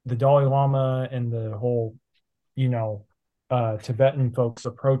the Dalai Lama and the whole, Tibetan folks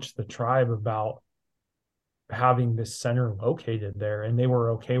approached the tribe about having this center located there, and they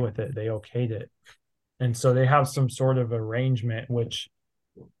were okay with it. They okayed it. And so they have some sort of arrangement, which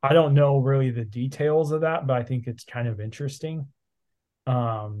I don't know really the details of that, but I think it's kind of interesting.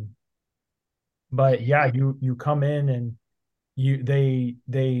 But yeah, you come in and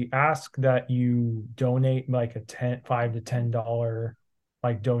they ask that you donate like a $5 to $10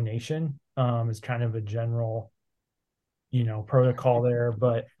 like donation, is kind of a general, protocol there.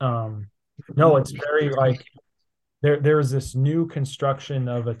 But no, it's very like there's this new construction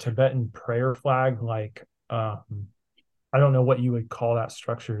of a Tibetan prayer flag, like I don't know what you would call that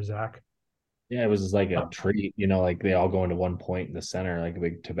structure, Zach. Yeah, it was just like a tree, like they all go into one point in the center, like a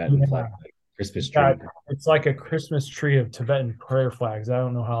big Tibetan flag, like Christmas tree. Yeah, it's like a Christmas tree of Tibetan prayer flags. I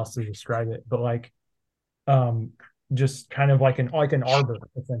don't know how else to describe it, but like just kind of like an arbor,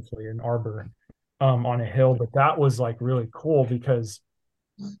 essentially an arbor on a hill. But that was like really cool because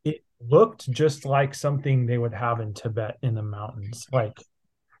it looked just like something they would have in Tibet in the mountains, like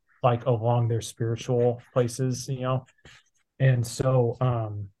along their spiritual places, And so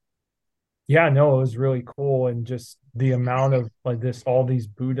yeah, no, it was really cool. And just the amount of like all these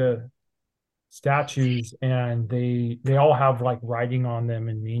Buddha statues, and they all have like writing on them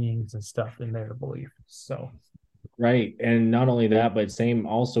and meanings and stuff in their belief. So Right. And not only that, but same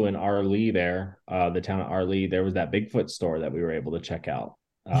also in Arlee there, the town of Arlee, there was that Bigfoot store that we were able to check out.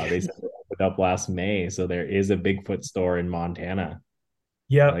 They said it opened up last May. So there is a Bigfoot store in Montana.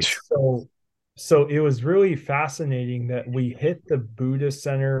 yeah, so it was really fascinating that we hit the Buddha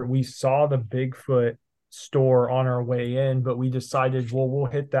Center. We saw the Bigfoot store on our way in, but we decided, well, we'll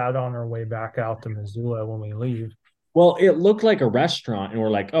hit that on our way back out to Missoula when we leave. Well, it looked like a restaurant, and we're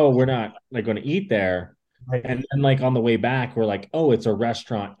like, oh, we're not like going to eat there. Right. And then like on the way back, we're like, oh, it's a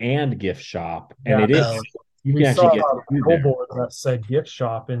restaurant and gift shop. And Yeah. it is. You We can saw actually get a food there. billboard that said gift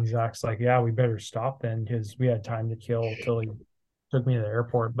shop, and Zach's like, yeah, we better stop then because we had time to kill till he took me to the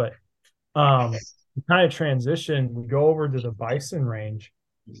airport. But we kind of transition. We go over to the bison range,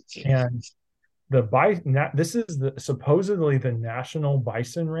 and the bison. This is supposedly the national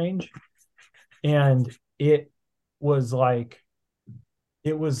bison range, and it was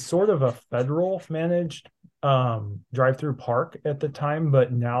sort of a federal managed drive-through park at the time,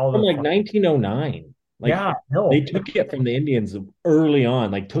 but now From like 1909. Like, yeah, no, they took it from the Indians early on,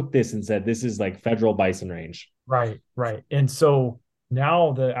 like took this and said, this is like federal bison range. right. And so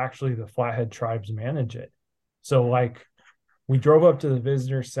now the Flathead tribes manage it. So like we drove up to the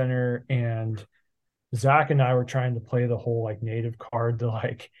visitor center, and Zach and I were trying to play the whole like native card to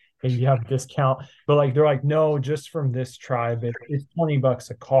like, hey, you have a discount, but like they're like, no, just from this tribe, it's $20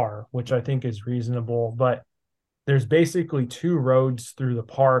 a car, which I think is reasonable. But there's basically two roads through the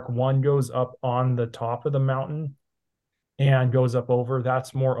park. One goes up on the top of the mountain and goes up over.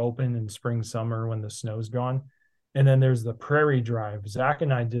 That's more open in spring, summer when the snow's gone. And then there's the Prairie Drive. Zach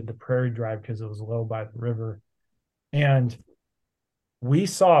and I did the Prairie Drive because it was low by the river. And we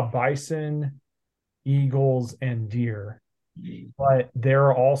saw bison, eagles, and deer. But there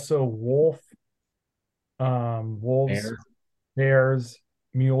are also wolves, bears,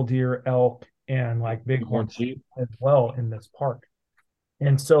 mule deer, elk, and like bighorn sheep as well in this park.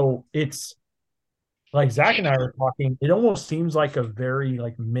 And so it's like Zach and I were talking, it almost seems like a very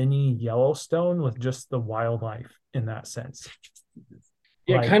like mini Yellowstone with just the wildlife in that sense.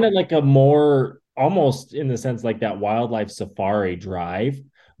 Yeah, Like, kind of like a more almost in the sense like that wildlife safari drive,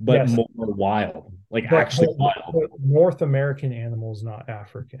 but yes, more wild, like but actually wild. North American animals, not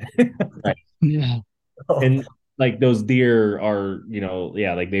African. Right. Yeah. And like those deer are,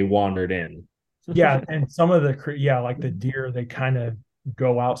 yeah, like they wandered in. Yeah, and some of like the deer, they kind of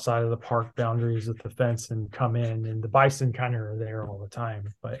go outside of the park boundaries with the fence and come in, and the bison kind of are there all the time.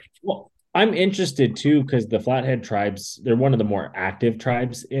 But Well, I'm interested too, because the Flathead tribes, they're one of the more active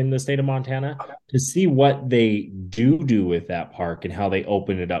tribes in the state of Montana, to see what they do with that park and how they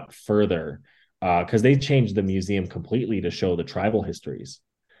open it up further. Because they changed the museum completely to show the tribal histories.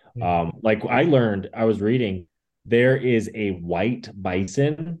 yeah. Like I was reading, there is a white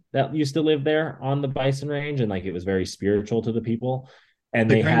bison that used to live there on the bison range, and like it was very spiritual to the people. And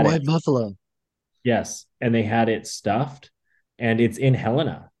The they great had white it, buffalo. yes, and they had it stuffed, and it's in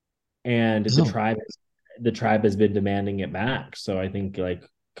Helena, and Oh, the tribe has been demanding it back. So I think like,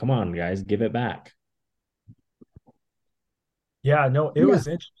 come on, guys, give it back. Yeah, no, it yeah. was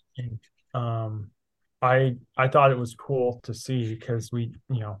interesting. Um, I thought it was cool to see because we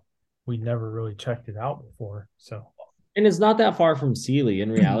never really checked it out before. So And it's not that far from Sealy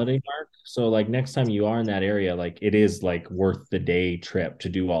in reality, Mark. So like next time you are in that area, like it is like worth the day trip to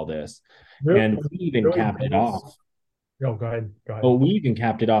do all this. really, And we even really capped it goes. off. Oh, go ahead. Go Oh, ahead. we even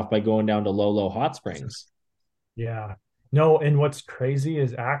capped it off by going down to Lolo Hot Springs. Yeah. No, and what's crazy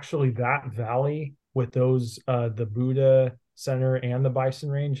is actually that valley with those the Buddha Center and the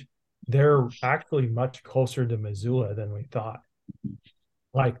Bison Range, they're actually much closer to Missoula than we thought.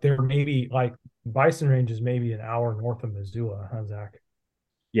 Like they're maybe like Bison Range is maybe an hour north of Missoula, huh, Zach?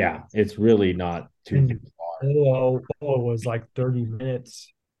 Yeah, it's really not too And far. Olo was like 30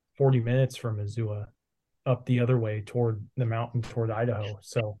 minutes, 40 minutes from Missoula up the other way toward the mountain toward Idaho.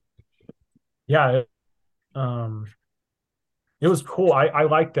 So yeah, um it was cool. I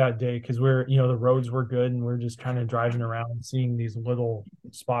liked that day because the roads were good and we're just kind of driving around seeing these little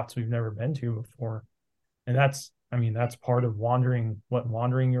spots we've never been to before. And that's part of wandering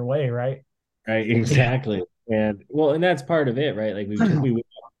your way, right? Right, exactly. And well, and that's part of it, right? Like we went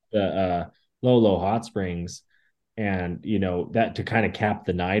to Lolo Hot Springs, and that to kind of cap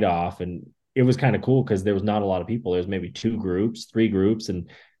the night off, and it was kind of cool because there was not a lot of people. There was maybe two groups, three groups,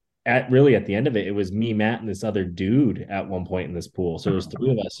 and at the end of it, it was me, Matt, and this other dude at one point in this pool. So there was three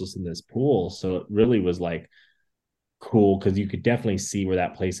of us just in this pool. So it really was like cool because you could definitely see where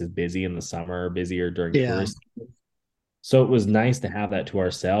that place is busy in the summer, busier during Yeah. tourist. So it was nice to have that to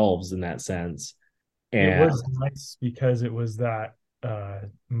ourselves in that sense. It And was nice because it was that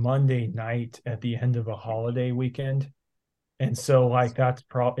Monday night at the end of a holiday weekend. And so like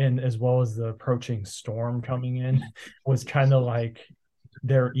and as well as the approaching storm coming in was kind of like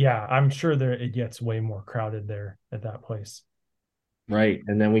there, yeah, I'm sure it gets way more crowded there at that place. right.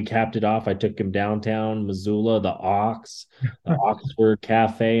 And then we capped it off. I took him downtown Missoula, the Oxford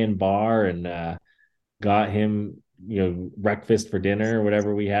Cafe and Bar, and got him, breakfast for dinner, or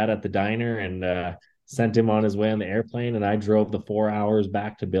whatever we had at the diner, and sent him on his way on the airplane. And I drove the 4 hours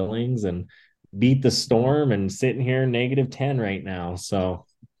back to Billings and beat the storm and sitting here -10 right now. So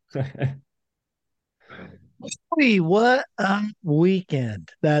Hey, what a weekend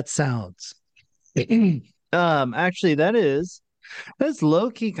that sounds. Actually, that's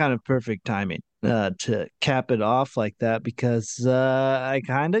low key kind of perfect timing to cap it off like that because I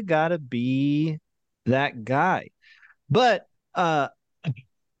kind of gotta be that guy. But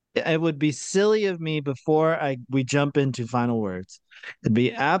it would be silly of me before we jump into final words. It'd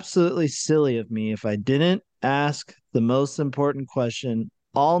be absolutely silly of me if I didn't ask the most important question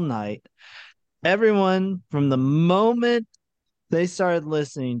all night. Everyone from the moment they started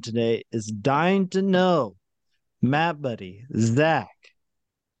listening today is dying to know, Matt Buddy, Zach,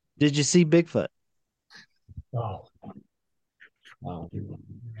 did you see Bigfoot? Oh, wow.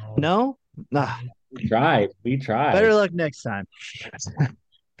 No? Nah, We tried. better luck next time.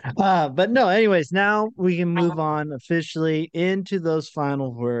 But no, anyways, now we can move on officially into those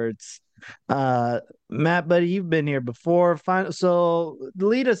final words. Matt, buddy, you've been here before. So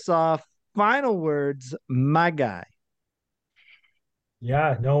lead us off. Final words, my guy.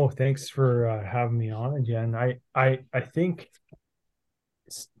 yeah, no, thanks for having me on again. I think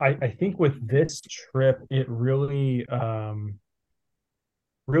with this trip, it really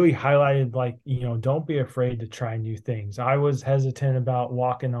highlighted like don't be afraid to try new things. I was hesitant about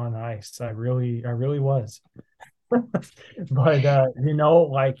walking on ice. I really was. But like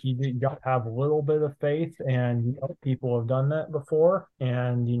you got to have a little bit of faith, and people have done that before,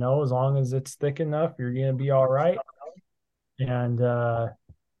 and as long as it's thick enough, you're gonna be all right. And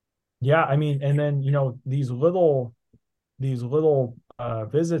yeah, I mean, and then these little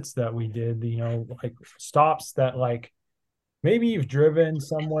visits that we did, like stops that like maybe you've driven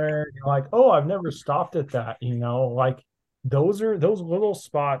somewhere, you're like, oh, I've never stopped at that, like those little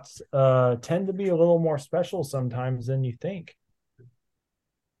spots tend to be a little more special sometimes than you think.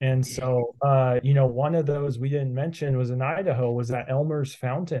 And so one of those we didn't mention was in Idaho, was that Elmer's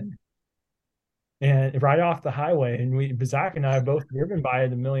Fountain. And right off the highway, and Zach and I have both driven by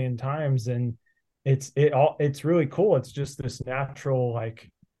it a million times, and it's really cool. It's just this natural, like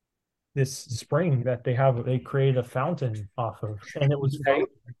this spring that they created a fountain off of, and it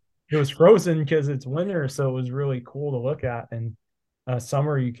was frozen because it's winter, so it was really cool to look at. And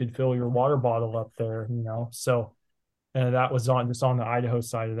summer you could fill your water bottle up there, So that was just on the Idaho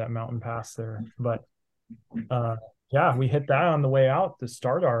side of that mountain pass there. But yeah, we hit that on the way out to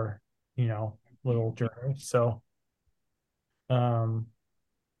start our, little journey. So yeah,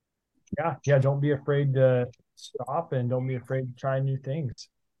 don't be afraid to stop and don't be afraid to try new things.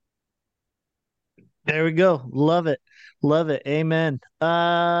 There we go. Love it. Love it. Amen.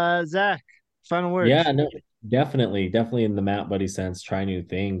 Zach, final words. Yeah, no, definitely in the Map Buddy sense, try new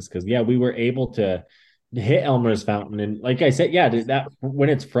things. Because yeah, we were able to hit Elmer's Fountain, and like I said, yeah, that when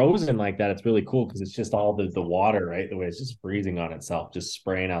it's frozen like that, it's really cool because it's just all the water, right? The way it's just freezing on itself, just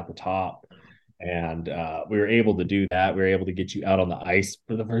spraying out the top. And we were able to do that. We were able to get you out on the ice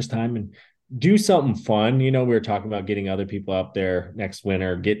for the first time and do something fun. We were talking about getting other people up there next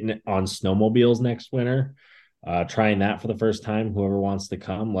winter, getting on snowmobiles next winter, trying that for the first time. Whoever wants to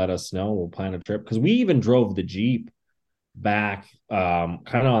come, let us know. We'll plan a trip because we even drove the Jeep back kind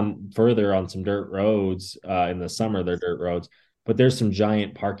of on further on some dirt roads in the summer. They're dirt roads, but there's some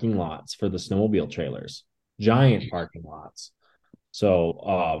giant parking lots for the snowmobile trailers, giant parking lots.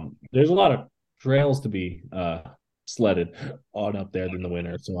 So there's a lot of trails to be sledded on up there in the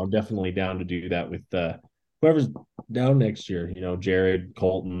winter. So I'm definitely down to do that with whoever's down next year. Jared,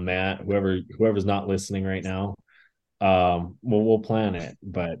 Colton, Matt, whoever's not listening right now. We'll plan it,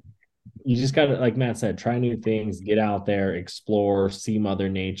 but you just got to, like Matt said, try new things, get out there, explore, see Mother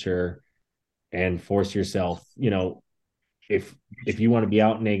Nature, and force yourself. If you want to be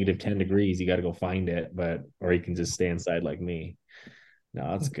out -10 degrees, you got to go find it, or you can just stay inside like me. No,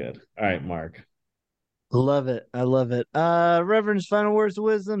 that's good. All right, Mark. Love it. I love it. Reverend's final words of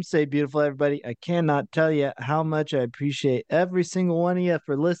wisdom. Stay beautiful, everybody. I cannot tell you how much I appreciate every single one of you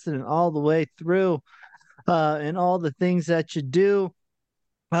for listening all the way through, and all the things that you do.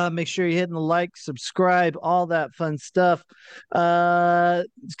 Make sure you're hitting the like, subscribe, all that fun stuff.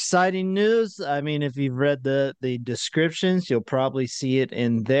 Exciting news. I mean, if you've read the descriptions, you'll probably see it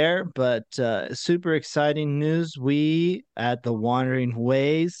in there. But super exciting news. We at the Wandering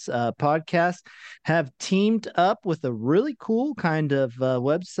Ways podcast have teamed up with a really cool kind of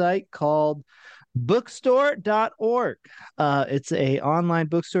website called bookstore.org. It's a online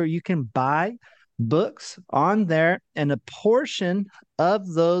bookstore. You can buy books on there, and a portion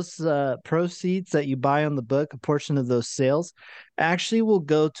of those proceeds that you buy on the book, a portion of those sales actually will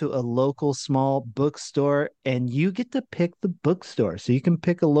go to a local small bookstore, and you get to pick the bookstore. So you can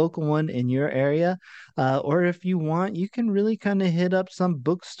pick a local one in your area, or if you want, you can really kind of hit up some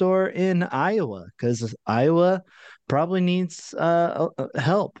bookstore in Iowa, because Iowa probably needs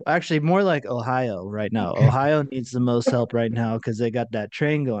help. Actually, more like Ohio right now. Ohio needs the most help right now because they got that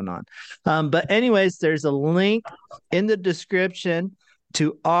train going on. But anyways, there's a link in the description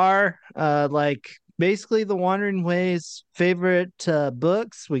to our basically the Wandering Ways favorite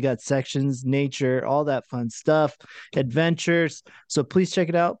books. We got sections, nature, all that fun stuff, adventures. So please check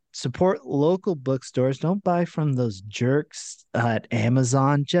it out. Support local bookstores. Don't buy from those jerks at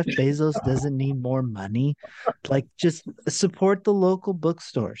Amazon. Jeff Bezos doesn't need more money. Just support the local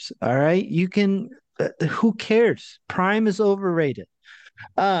bookstores. All right. You can, who cares? Prime is overrated.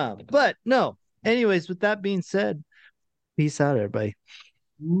 But no, anyways, with that being said, peace out, everybody.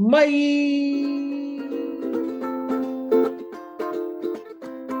 Bye.